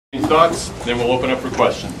Any thoughts? Then we'll open up for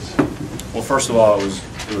questions. Well, first of all,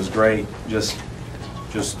 it was great. Just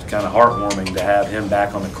kind of heartwarming to have him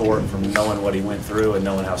back on the court from knowing what he went through and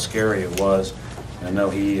knowing how scary it was. And I know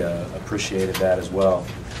he appreciated that as well.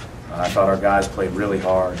 I thought our guys played really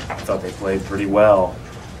hard. I thought they played pretty well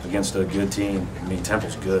against a good team. I mean,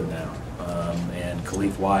 Temple's good now, and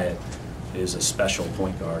Khyle Wyatt is a special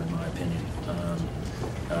point guard in my opinion.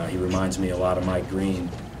 He reminds me a lot of Mike Green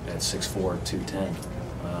at 6'4", 210.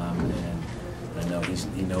 And I know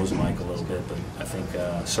he knows Mike a little bit, but I think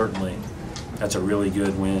certainly that's a really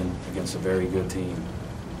good win against a very good team.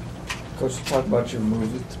 Coach, talk about your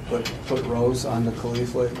move to put Rose on the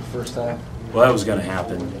Khyle late in the first half. Well, that was going to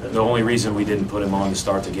happen. The only reason we didn't put him on to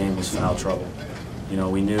start the game was foul trouble. You know,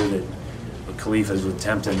 we knew that Khyle was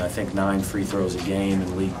attempting, I think, 9 free throws a game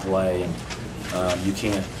in league play, and you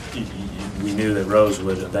can't. We knew that Rose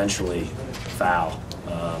would eventually foul,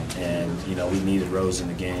 and you know we needed Rose in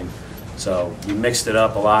the game. So we mixed it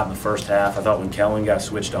up a lot in the first half. I thought when Kellen got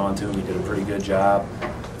switched on to him, he did a pretty good job. I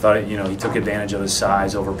thought he took advantage of his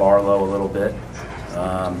size over Barlow a little bit.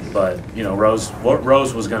 But you know,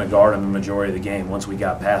 Rose was going to guard him the majority of the game. Once we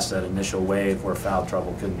got past that initial wave where foul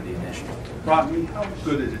trouble couldn't be an issue. Rotnei, how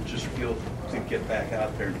good did it just feel to get back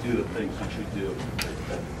out there and do the things that you do?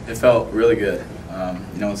 It felt really good.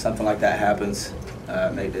 You know, when something like that happens,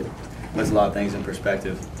 it puts a lot of things in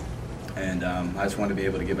perspective. And I just wanted to be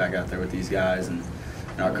able to get back out there with these guys and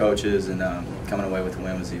our coaches, and coming away with the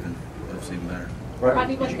win was even better.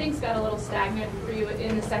 Rotnei, when things got a little stagnant for you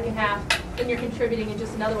in the second half, then you're contributing in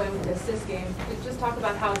just another way with the assist game. Just talk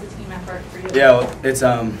about how it's a team effort for you. Yeah, well, it's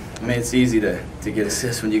I mean, it's easy to get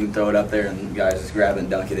assists when you can throw it up there and guys just grab it and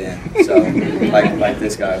dunk it in. So like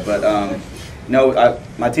this guy, but no,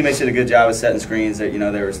 my teammates did a good job of setting screens. That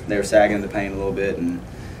they were sagging in the paint a little bit, and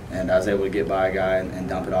I was able to get by a guy and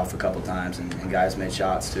dump it off a couple times, and guys made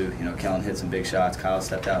shots too. You know, Kellen hit some big shots. Khyle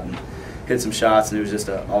stepped out and hit some shots, and it was just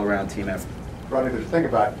an all-around team effort. Rotnei, but the thing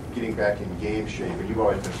about getting back in game shape, and you've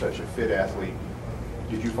always been such a fit athlete,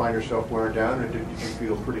 did you find yourself wearing down, or did you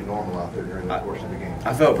feel pretty normal out there during the course of the game?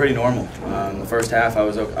 I felt pretty normal. The first half, I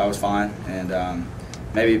was fine, and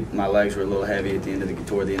maybe my legs were a little heavy at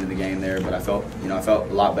toward the end of the game there, but I felt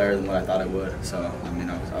a lot better than what I thought I would. So I mean,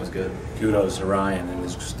 I was good. Kudos to Ryan and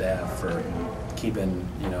his staff for keeping,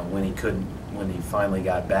 when he finally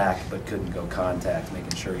got back but couldn't go contact,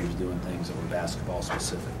 making sure he was doing things that were basketball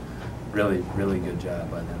specific. Really, really good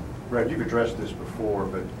job by them. Brad, you've addressed this before,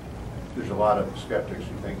 but there's a lot of skeptics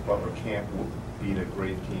who think Butler can't beat a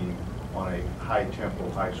great team on a high-tempo,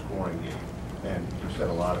 high-scoring game. And you've said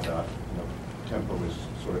a lot about, tempo is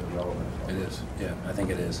sort of irrelevant. It is, yeah, I think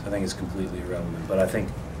it is. I think it's completely irrelevant. But I think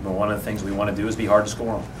one of the things we want to do is be hard to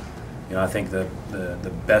score on. I think the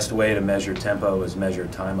best way to measure tempo is measure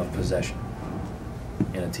time of possession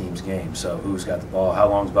in a team's game. So who's got the ball? How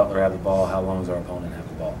long does Butler have the ball? How long does our opponent have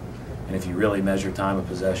the ball? And if you really measure time of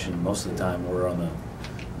possession, most of the time we're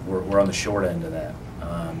on the short end of that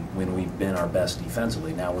when we've been our best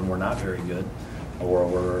defensively. Now, when we're not very good or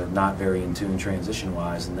we're not very in tune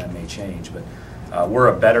transition-wise, then that may change. But we're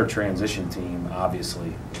a better transition team, obviously,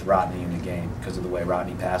 with Rotnei in the game because of the way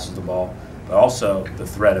Rotnei passes the ball, but also the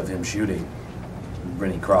threat of him shooting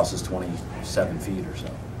when he crosses 27 feet or so.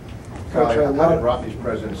 Coach, how did Rotnei's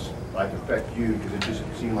presence affect you? Because it just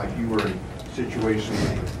seemed like you were in situations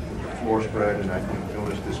with the floor spread, and I think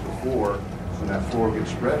noticed this before. When that floor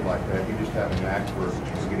gets spread like that, you just have a knack for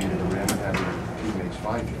getting to the rim and having your teammates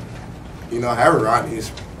find you. Having Rotnei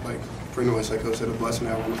is pretty much, like I said, a blessing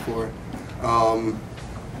to have on the floor.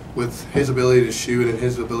 With his ability to shoot and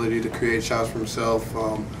his ability to create shots for himself,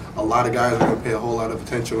 a lot of guys are going to pay a whole lot of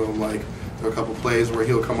attention to him. Like, there are a couple plays where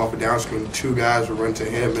he'll come off a down screen, 2 guys will run to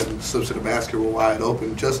him and slips to the basket were wide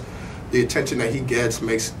open. Just the attention that he gets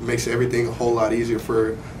makes everything a whole lot easier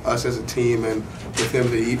for us as a team, and with him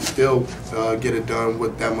to still get it done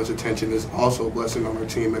with that much attention is also a blessing on our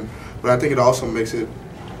team. But I think it also makes it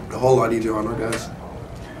a whole lot easier on our guys.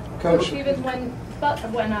 Coach, even when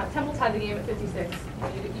Temple tied the game at 56,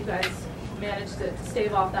 you guys managed to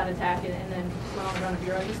stave off that attack and then went on the run of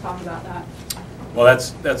your own. Just talk about that. Well,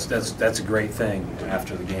 that's a great thing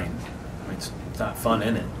after the game. It's not fun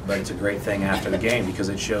in it, but it's a great thing after the game because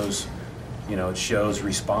it shows. It shows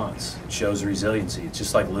response. It shows resiliency. It's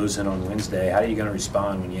just like losing on Wednesday. How are you going to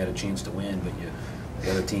respond when you had a chance to win, but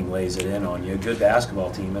the other team lays it in on you? A good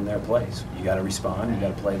basketball team in their place. You got to respond. You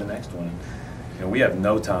got to play the next one. We have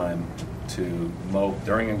no time to mope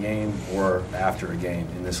during a game or after a game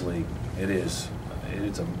in this league. It's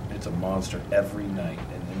a monster every night.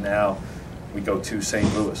 And now we go to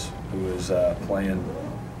St. Louis, who is playing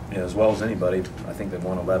as well as anybody. I think they've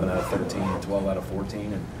won 11 out of 13 and 12 out of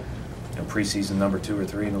 14, and preseason number 2 or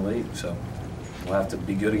 3 in the league. So we'll have to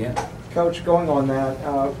be good again. Coach, going on that,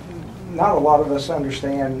 not a lot of us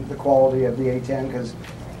understand the quality of the A10 because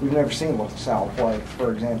we've never seen LaSalle play,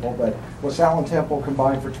 for example. But LaSalle and Temple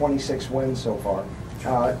combined for 26 wins so far.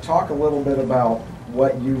 Talk a little bit about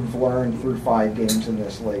what you've learned through 5 games in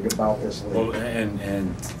this league about this league. Well,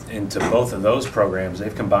 and to both of those programs,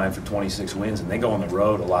 they've combined for 26 wins, and they go on the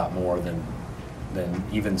road a lot more than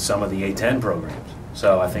even some of the A10 programs.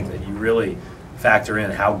 So I think that you really factor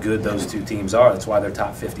in how good those two teams are. That's why they're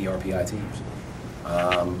top 50 RPI teams.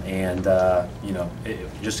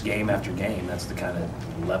 Just game after game, that's the kind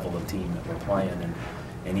of level of team that we're playing.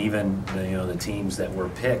 And even the teams that were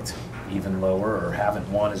picked even lower or haven't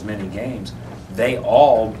won as many games, they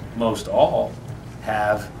most all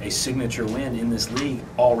have a signature win in this league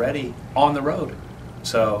already on the road.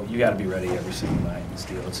 So you got to be ready every single night in this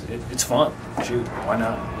deal. It's fun. Shoot, why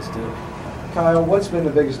not? Let's do it. Khyle, what's been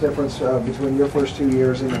the biggest difference between your first 2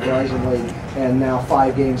 years in the Horizon League and now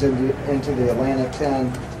 5 games into the Atlantic 10?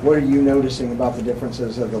 What are you noticing about the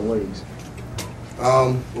differences of the leagues?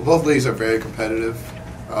 Well, both leagues are very competitive.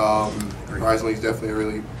 Horizon League is definitely a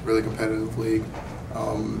really, really competitive league.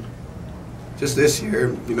 Just this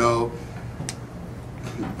year,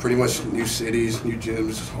 pretty much new cities, new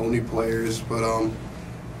gyms, whole new players, but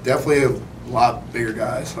definitely a lot bigger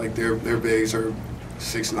guys. Like their bigs are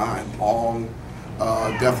 6'9", long,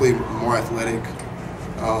 definitely more athletic.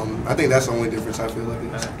 I think that's the only difference I feel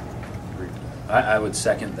like is. I would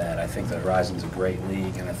second that. I think the Horizon's a great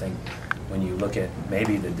league, and I think when you look at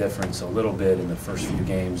maybe the difference a little bit in the first few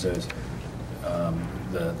games, there's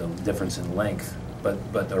the difference in length.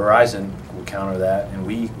 But the Horizon will counter that, and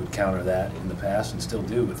we would counter that in the past and still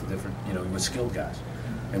do with the different, with skilled guys.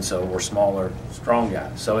 And so we're smaller, strong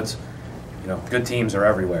guys. So it's, good teams are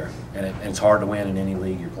everywhere, and it's hard to win in any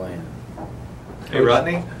league you're playing. Hey,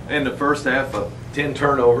 Rotnei, in the first half of 10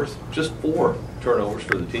 turnovers, just 4 turnovers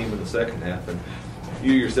for the team in the second half. And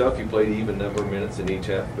you yourself, you played an even number of minutes in each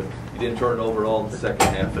half, but you didn't turn it over at all in the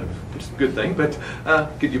second half, which is a good thing. But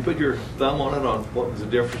could you put your thumb on it on what was the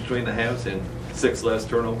difference between the halves and 6 less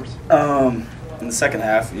turnovers? In the second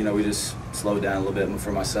half, we just slowed down a little bit.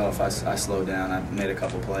 For myself, I slowed down. I made a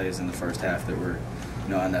couple plays in the first half that were,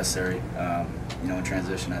 unnecessary. In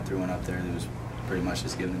transition, I threw one up there that was pretty much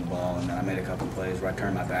just giving them the ball, and then I made a couple plays where I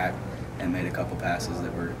turned my back and made a couple passes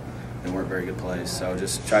that weren't very good plays. So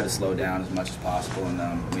just tried to slow down as much as possible,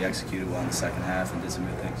 and we executed well in the second half and did some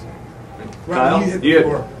good things. Khyle, you had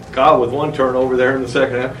Khyle with 1 turnover there in the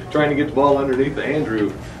second half, trying to get the ball underneath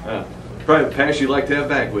Andrew. Probably a pass you'd like to have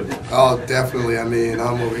back, wouldn't it? Oh, definitely. I mean,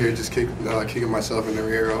 I'm over here just kicking myself in the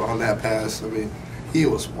rear on that pass. I mean, he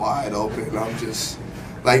was wide open. I'm just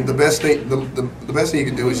like the best thing you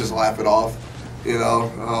can do is just laugh it off.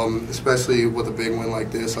 Especially with a big win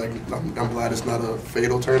like this. Like I'm glad it's not a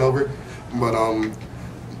fatal turnover, but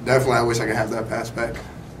definitely I wish I could have that pass back.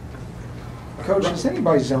 Coach, has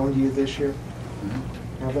anybody zoned you this year?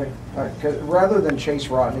 Have they? Rather than chase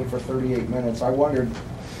Rotnei for 38 minutes, I wondered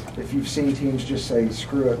if you've seen teams just say,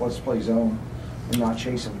 screw it, let's play zone and not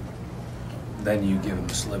chase him. Then you give them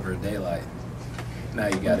a sliver of daylight. Now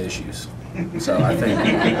you got issues. So I think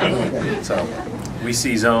we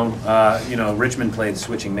see zone. Richmond played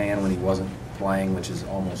switching man when he wasn't playing, which is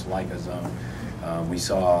almost like a zone. We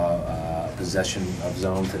saw possession of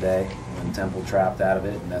zone today when Temple trapped out of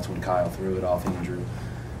it, and that's when Khyle threw it off Andrew.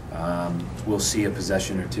 We'll see a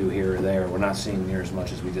possession or two here or there. We're not seeing near as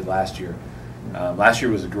much as we did last year. Last year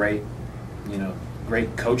was a great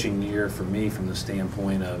coaching year for me from the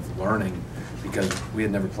standpoint of learning, because we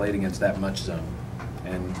had never played against that much zone.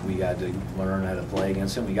 And we got to learn how to play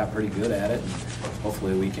against it. We got pretty good at it, and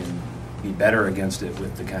hopefully we can be better against it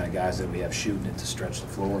with the kind of guys that we have shooting it to stretch the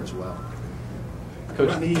floor as well.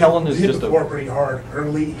 Coach, Kellen is just the floor pretty hard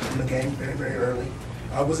early in the game, very, very early.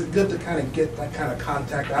 Was it good to kind of get that kind of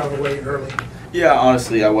contact out of the way early? Yeah,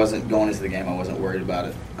 honestly, I wasn't going into the game. I wasn't worried about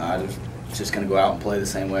it. I was just going to go out and play the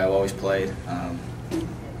same way I've always played.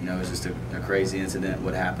 It was just a crazy incident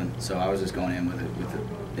what happened, so I was just going in with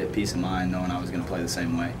it peace of mind, knowing I was going to play the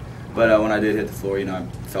same way. But when I did hit the floor, I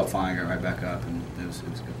felt fine, got right back up, and it was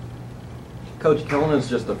good. Coach, Kellen is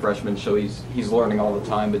just a freshman, so he's learning all the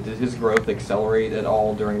time. But did his growth accelerate at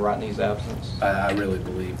all during Rotnei's absence? I really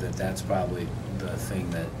believe that that's probably the thing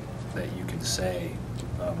that you can say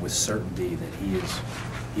with certainty that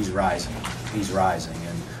he's rising. He's rising,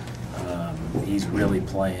 and he's really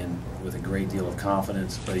playing with a great deal of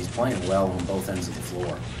confidence. But he's playing well on both ends of the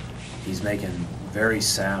floor. He's making very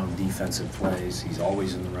sound defensive plays. He's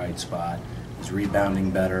always in the right spot. He's rebounding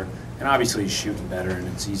better, And obviously he's shooting better, and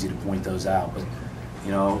it's easy to point those out. But you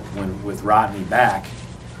know, with Rotnei back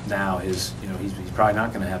now, he's probably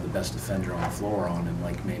not going to have the best defender on the floor on him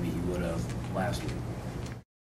like maybe he would have last week.